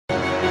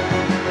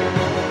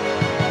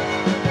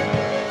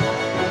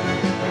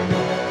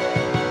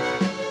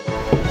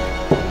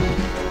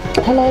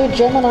Hello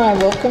Gemini,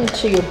 welcome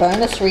to your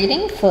bonus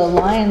reading for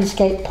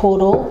Lionsgate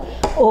Portal,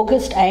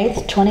 August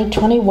 8th,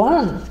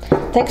 2021.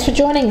 Thanks for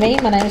joining me.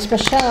 My name is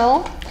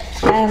Michelle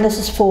and this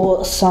is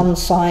for sun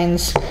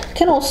signs.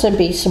 Can also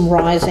be some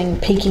rising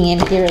peeking in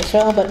here as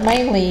well, but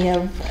mainly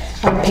I'm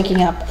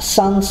picking up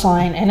sun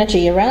sign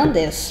energy around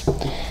this.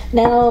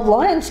 Now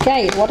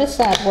Lionsgate, what is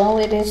that? Well,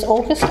 it is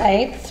August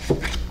 8th,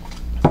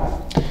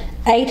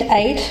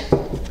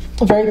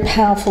 8-8, a very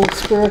powerful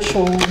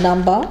spiritual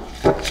number.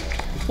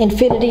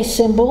 Infinity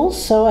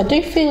symbols. So I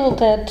do feel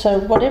that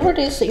whatever it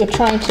is that you're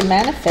trying to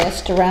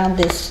manifest around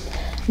this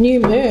new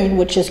moon,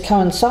 which is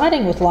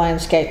coinciding with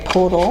Lionsgate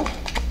Portal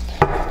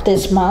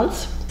this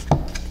month,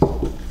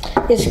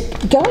 is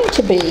going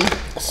to be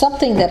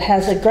something that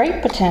has a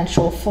great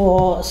potential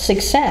for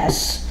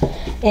success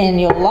in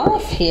your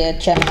life here,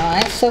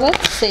 Gemini. So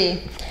let's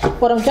see.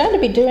 What I'm going to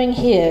be doing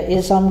here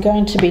is I'm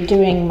going to be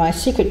doing my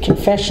Secret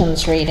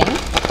Confessions reading.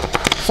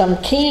 So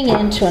I'm keying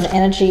into an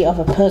energy of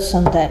a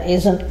person that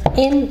isn't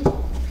in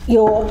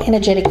your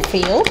energetic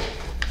field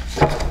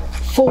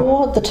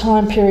for the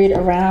time period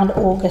around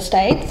August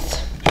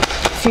 8th,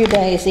 a few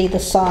days either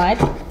side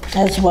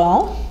as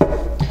well.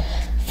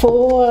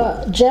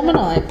 For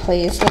Gemini,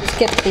 please, let's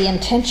get the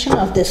intention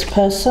of this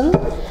person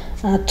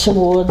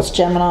towards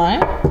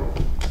Gemini.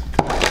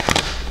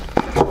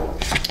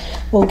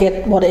 We'll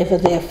get whatever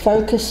their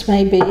focus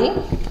may be,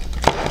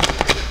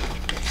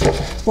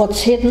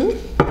 what's hidden,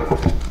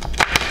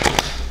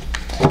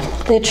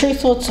 their true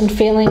thoughts and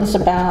feelings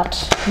about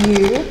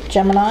you,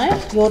 Gemini,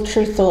 your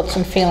true thoughts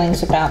and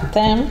feelings about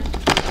them,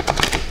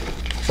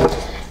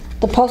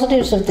 the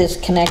positives of this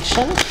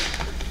connection,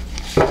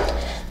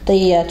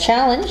 the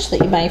challenge that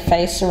you may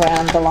face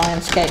around the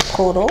Lionsgate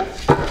Portal,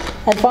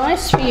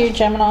 advice for you,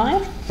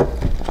 Gemini,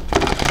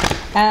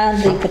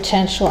 and the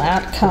potential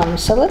outcome.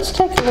 So let's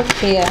take a look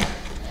here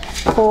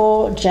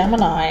for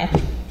Gemini.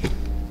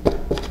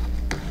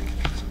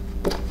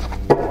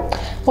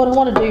 What I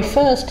want to do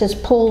first is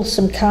pull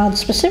some cards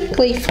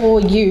specifically for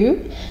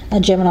you,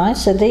 Gemini.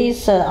 So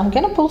these, I'm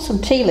going to pull some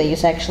tea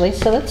leaves actually.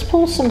 So let's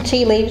pull some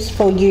tea leaves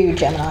for you,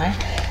 Gemini.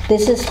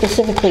 This is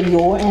specifically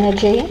your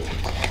energy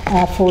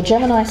for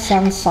Gemini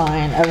sun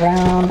sign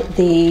around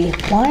the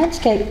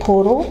Lionsgate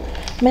Portal.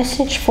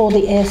 Message for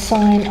the air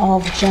sign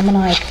of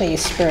Gemini,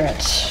 please,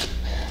 Spirit.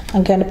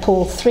 I'm going to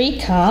pull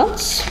 3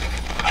 cards.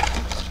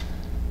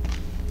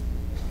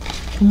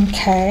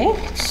 Okay,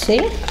 let's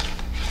see.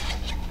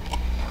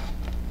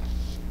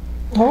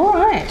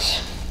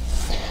 Alright,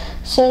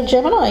 so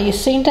Gemini, you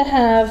seem to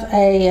have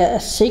a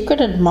secret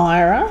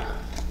admirer,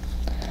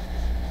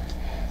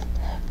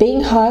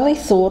 being highly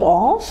thought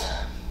of.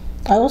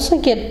 I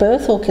also get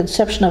birth or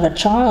conception of a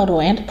child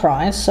or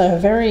enterprise, so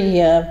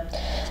very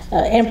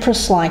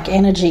Empress-like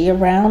energy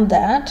around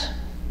that.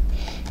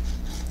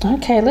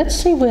 Okay, let's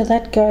see where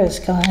that goes,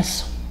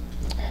 guys.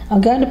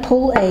 I'm going to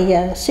pull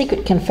a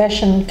secret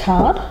confession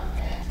card.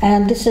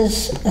 And this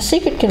is a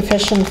secret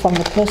confession from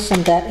the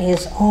person that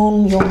is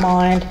on your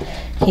mind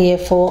here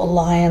for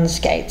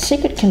Lionsgate.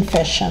 Secret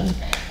confession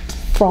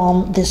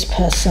from this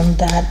person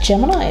that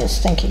Gemini is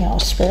thinking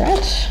of,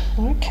 Spirit.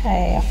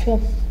 Okay, I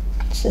feel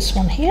it's this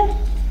one here.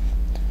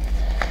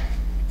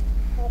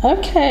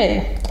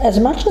 Okay, as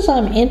much as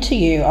I'm into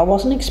you, I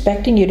wasn't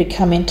expecting you to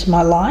come into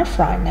my life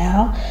right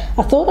now.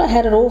 I thought I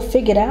had it all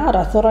figured out.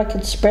 I thought I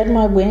could spread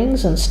my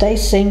wings and stay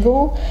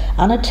single,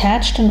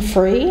 unattached and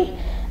free.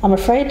 I'm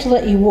afraid to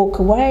let you walk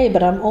away,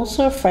 but I'm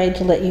also afraid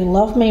to let you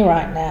love me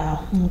right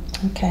now.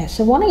 Okay,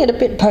 so wanting it a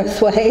bit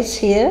both ways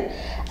here,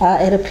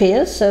 it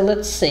appears. So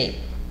let's see.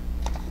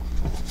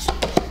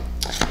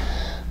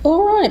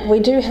 All right,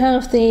 we do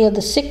have the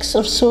 6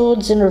 of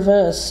Swords in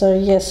reverse. So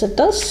yes, it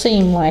does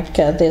seem like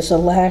there's a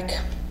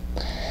lack.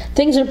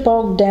 Things are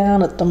bogged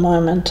down at the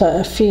moment.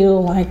 I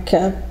feel like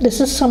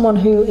this is someone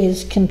who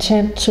is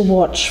content to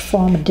watch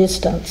from a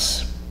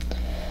distance.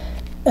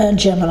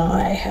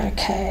 Gemini,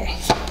 okay.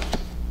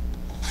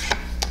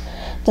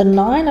 The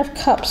 9 of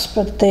Cups,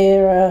 but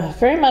they're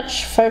very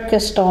much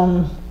focused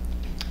on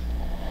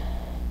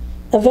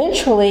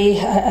eventually,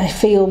 I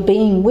feel,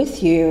 being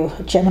with you,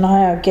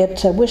 Gemini. I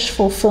get wish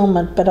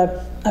fulfillment, but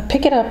I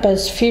pick it up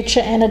as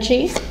future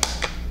energy.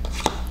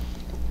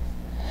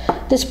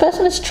 This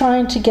person is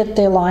trying to get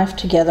their life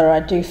together,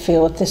 I do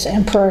feel, with this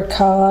Emperor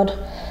card.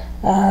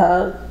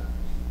 I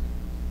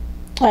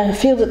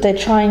feel that they're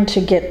trying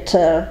to get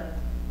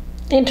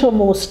into a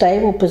more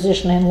stable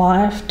position in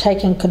life,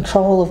 taking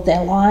control of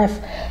their life.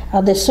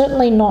 They're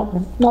certainly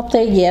not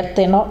there yet.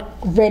 They're not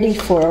ready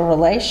for a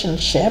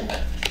relationship.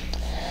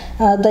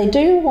 They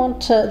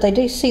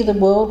do see the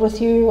world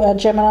with you,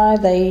 Gemini.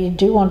 They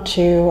do want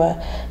to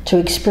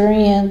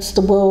experience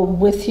the world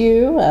with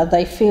you.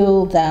 They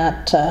feel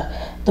that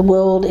the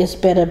world is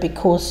better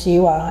because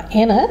you are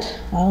in it.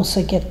 I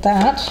also get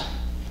that.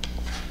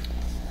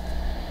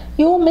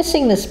 You're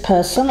missing this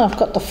person. I've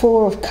got the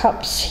 4 of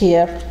Cups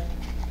here.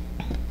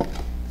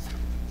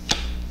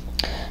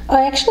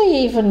 I actually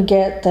even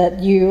get that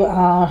you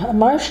are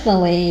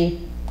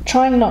emotionally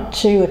trying not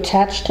to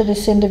attach to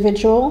this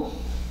individual.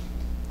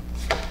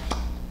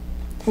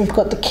 We've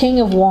got the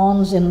King of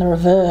Wands in the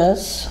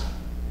reverse.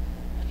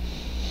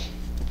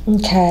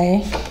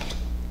 Okay.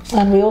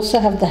 And we also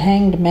have the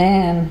Hanged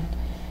Man.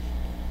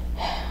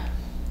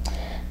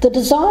 The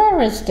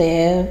desire is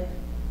there,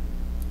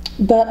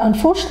 but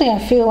unfortunately I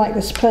feel like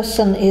this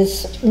person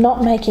is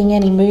not making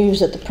any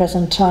moves at the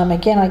present time.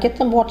 Again, I get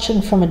them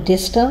watching from a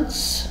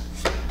distance.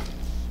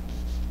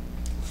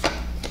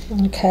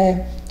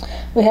 Okay.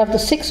 We have the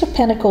Six of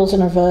Pentacles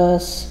in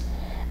reverse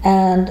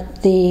and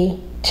the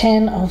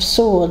Ten of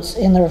Swords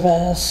in the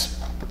reverse.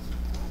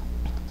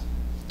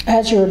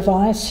 As your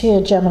advice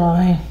here,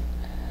 Gemini.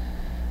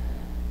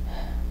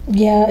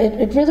 Yeah,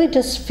 it really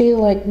does feel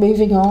like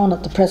moving on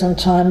at the present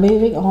time,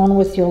 moving on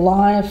with your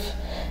life,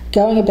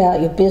 going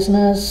about your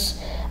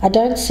business. I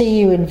don't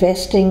see you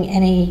investing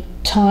any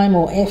time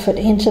or effort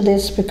into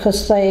this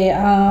because they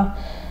are,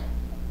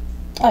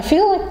 I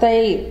feel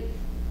like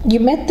you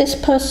met this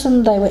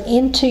person, they were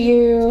into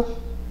you,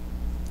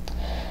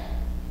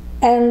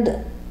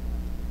 and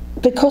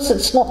because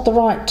it's not the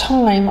right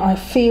time, I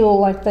feel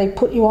like they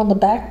put you on the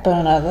back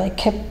burner.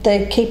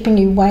 They're keeping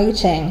you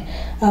waiting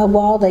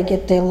while they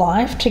get their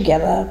life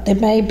together. There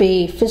may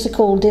be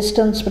physical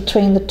distance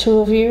between the two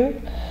of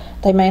you.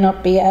 They may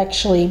not be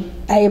actually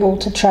able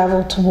to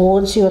travel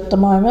towards you at the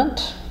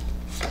moment.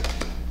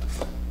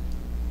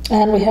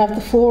 And we have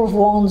the Four of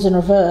Wands in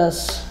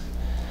reverse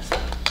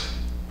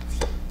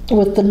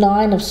with the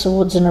Nine of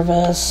Swords in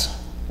reverse.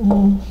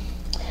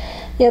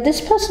 Yeah,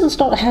 this person's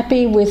not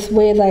happy with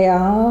where they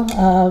are.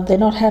 They're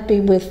not happy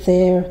with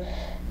where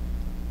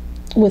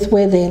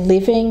they're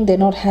living. They're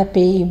not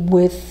happy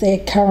with their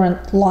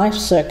current life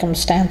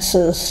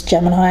circumstances,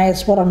 Gemini,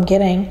 is what I'm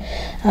getting.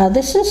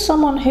 This is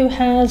someone who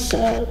has,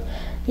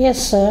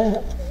 yes,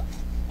 I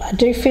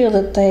do feel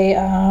that they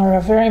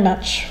are very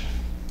much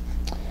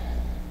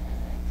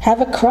have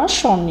a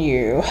crush on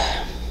you.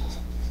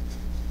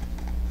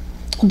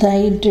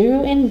 They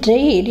do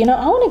indeed. You know,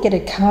 I want to get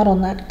a card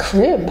on that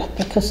crib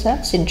because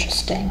that's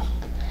interesting.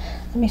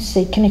 Let me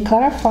see. Can you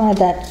clarify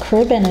that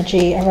crib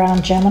energy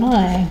around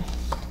Gemini?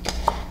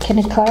 Can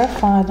you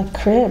clarify the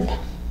crib?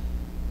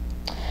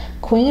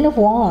 Queen of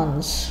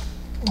Wands.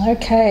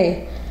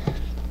 Okay.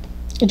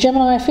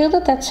 Gemini, I feel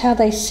that that's how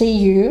they see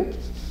you.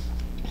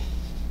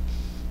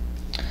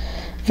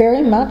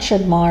 Very much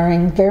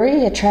admiring,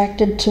 very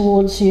attracted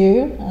towards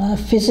you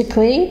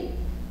physically.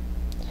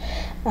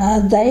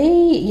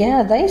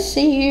 They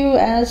see you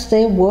as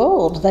their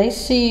world. They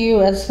see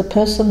you as the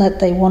person that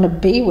they want to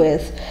be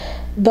with.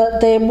 But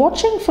they're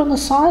watching from the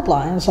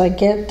sidelines. I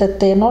get that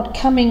they're not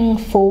coming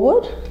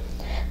forward.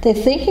 They're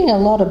thinking a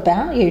lot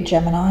about you,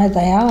 Gemini.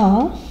 They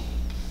are.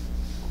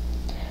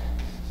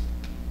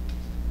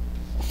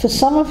 For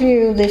some of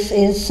you, this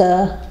is...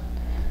 I'm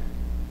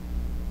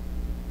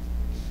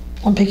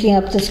picking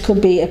up this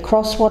could be a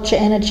cross-watcher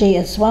energy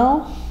as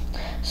well.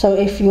 So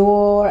if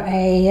you're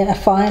a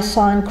fire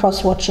sign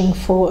cross-watching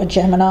for a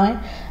Gemini,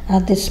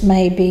 this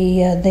may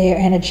be their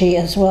energy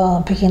as well.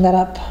 I'm picking that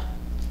up.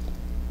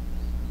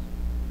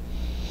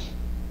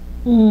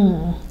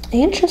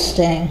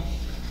 Interesting.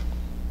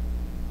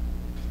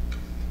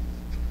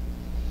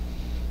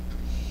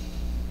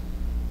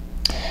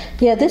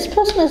 Yeah, this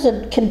person is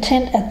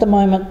content at the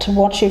moment to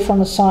watch you from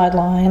the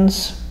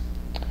sidelines.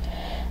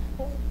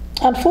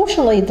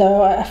 Unfortunately,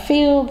 though, I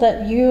feel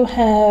that you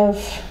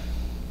have...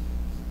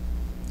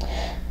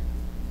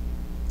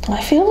 I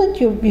feel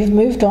that you've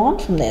moved on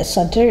from this.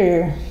 I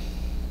do.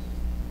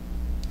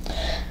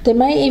 There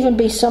may even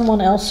be someone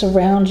else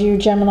around you,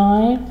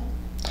 Gemini,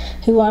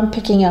 who I'm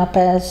picking up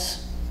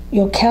as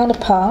your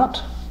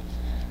counterpart.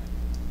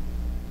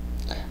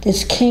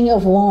 This King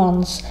of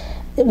Wands.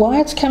 Why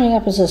it's coming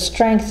up as a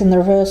strength in the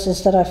reverse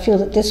is that I feel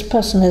that this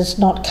person is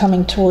not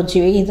coming towards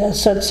you either.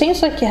 So it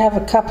seems like you have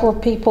a couple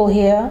of people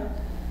here.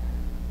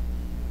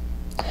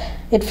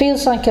 It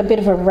feels like a bit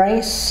of a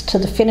race to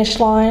the finish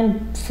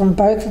line from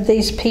both of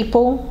these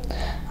people.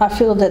 I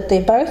feel that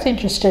they're both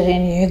interested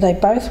in you, they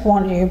both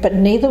want you, but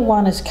neither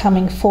one is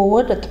coming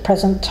forward at the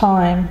present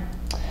time.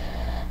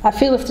 I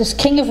feel if this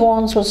King of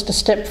Wands was to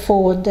step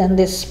forward, then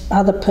this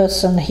other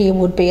person here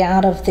would be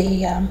out of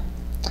the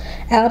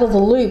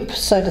loop,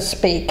 so to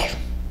speak.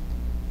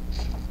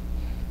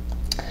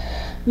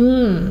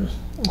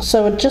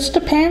 So it just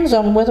depends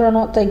on whether or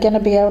not they're going to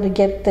be able to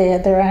get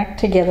their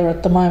act together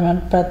at the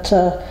moment, but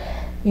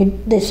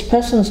this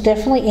person's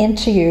definitely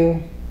into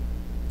you,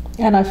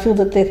 and I feel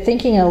that they're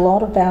thinking a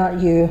lot about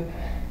you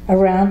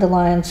around the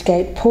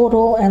Lionsgate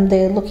portal, and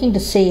they're looking to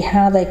see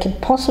how they could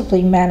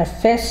possibly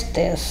manifest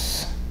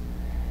this.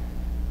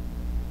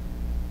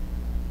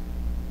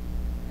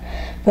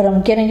 But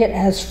I'm getting it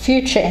as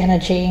future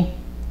energy.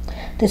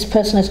 This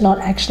person is not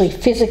actually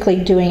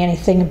physically doing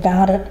anything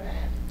about it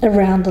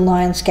around the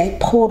Lionsgate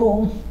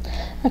portal.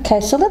 Okay,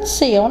 so let's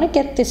see. I want to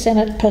get this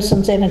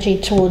person's energy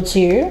towards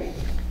you.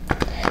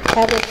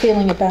 How they're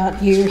feeling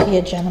about you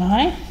here,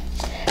 Gemini.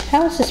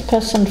 How is this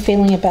person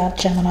feeling about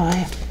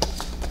Gemini?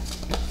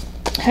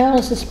 How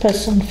is this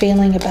person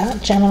feeling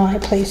about Gemini,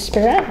 please,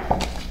 Spirit?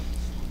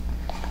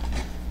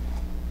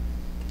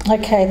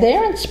 Okay,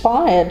 they're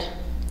inspired.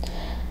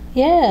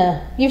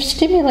 Yeah, you've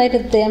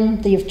stimulated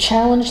them, you've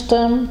challenged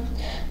them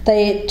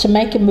to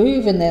make a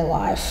move in their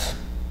life.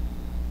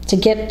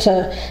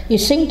 You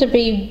seem to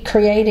be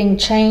creating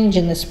change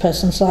in this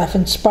person's life,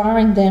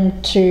 inspiring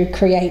them to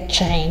create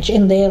change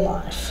in their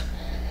life.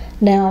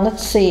 Now,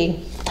 let's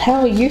see.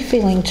 How are you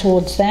feeling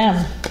towards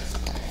them?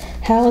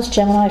 How is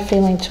Gemini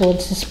feeling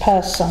towards this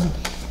person?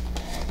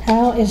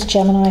 How is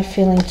Gemini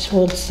feeling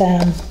towards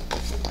them?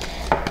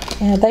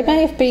 Yeah, they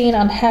may have been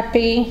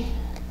unhappy.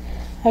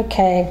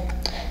 Okay.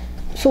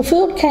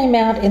 Fulfilled came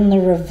out in the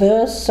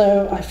reverse,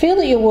 so I feel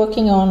that you're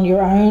working on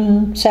your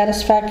own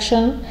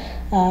satisfaction.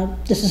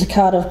 This is a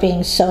card of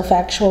being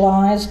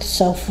self-actualized,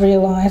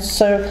 self-realized.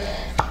 So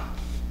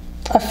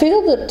I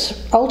feel that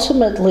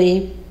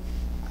ultimately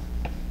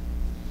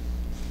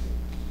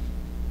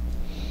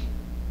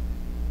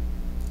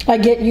I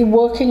get you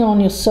working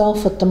on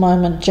yourself at the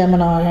moment,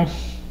 Gemini.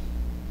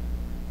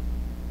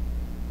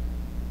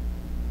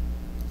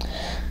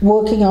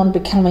 Working on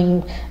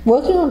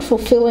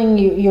fulfilling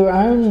your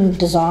own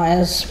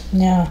desires.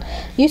 Now,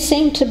 you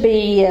seem to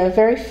be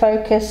very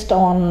focused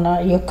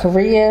on your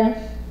career.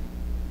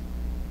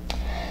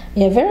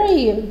 Yeah,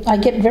 I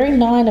get very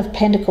Nine of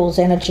Pentacles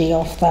energy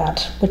off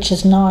that, which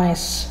is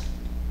nice.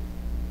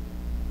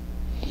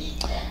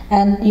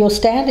 And you're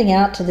standing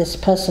out to this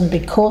person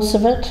because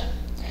of it.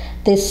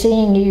 They're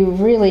seeing you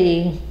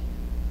really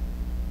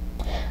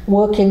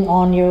working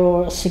on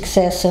your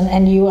success,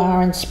 and you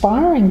are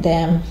inspiring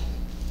them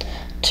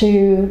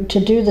to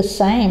do the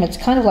same. It's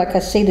kind of like I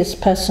see this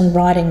person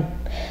writing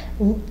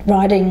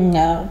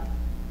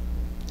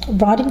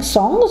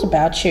songs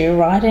about you,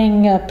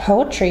 writing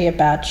poetry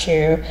about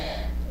you.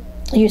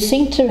 You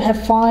seem to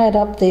have fired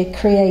up their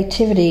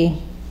creativity.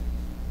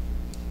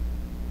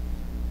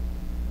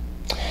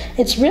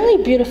 It's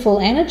really beautiful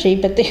energy,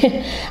 but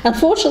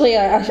unfortunately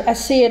I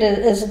see it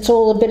as it's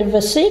all a bit of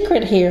a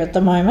secret here at the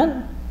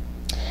moment.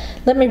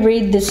 Let me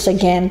read this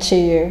again to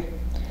you.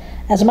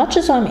 As much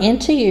as I'm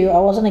into you, I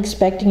wasn't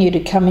expecting you to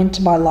come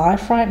into my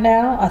life right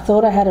now. I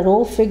thought I had it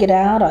all figured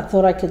out. I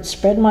thought I could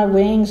spread my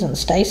wings and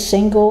stay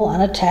single,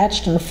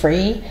 unattached and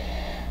free.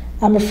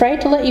 I'm afraid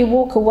to let you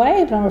walk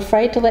away, but I'm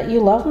afraid to let you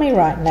love me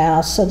right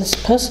now. So this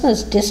person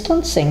is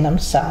distancing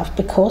themselves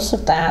because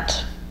of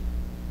that.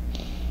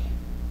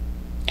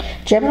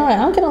 Gemini,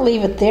 I'm going to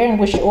leave it there and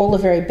wish you all the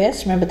very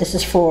best. Remember, this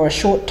is for a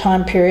short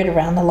time period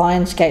around the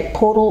Lionsgate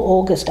portal,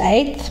 August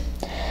 8th.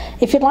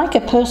 If you'd like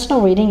a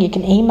personal reading, you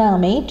can email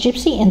me,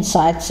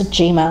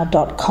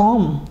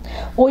 gypsyinsights@gmail.com,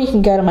 or you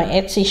can go to my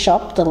Etsy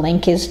shop. The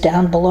link is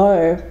down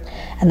below,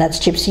 and that's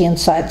Gypsy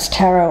Insights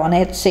Tarot on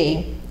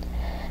Etsy.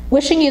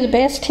 Wishing you the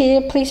best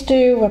here. Please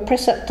do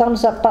press that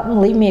thumbs up button,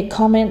 leave me a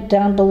comment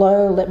down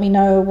below, let me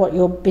know what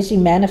you're busy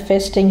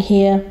manifesting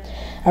here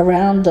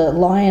around the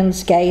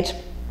Lionsgate,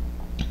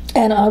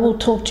 and I will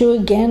talk to you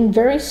again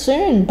very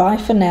soon. Bye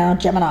for now,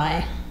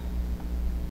 Gemini.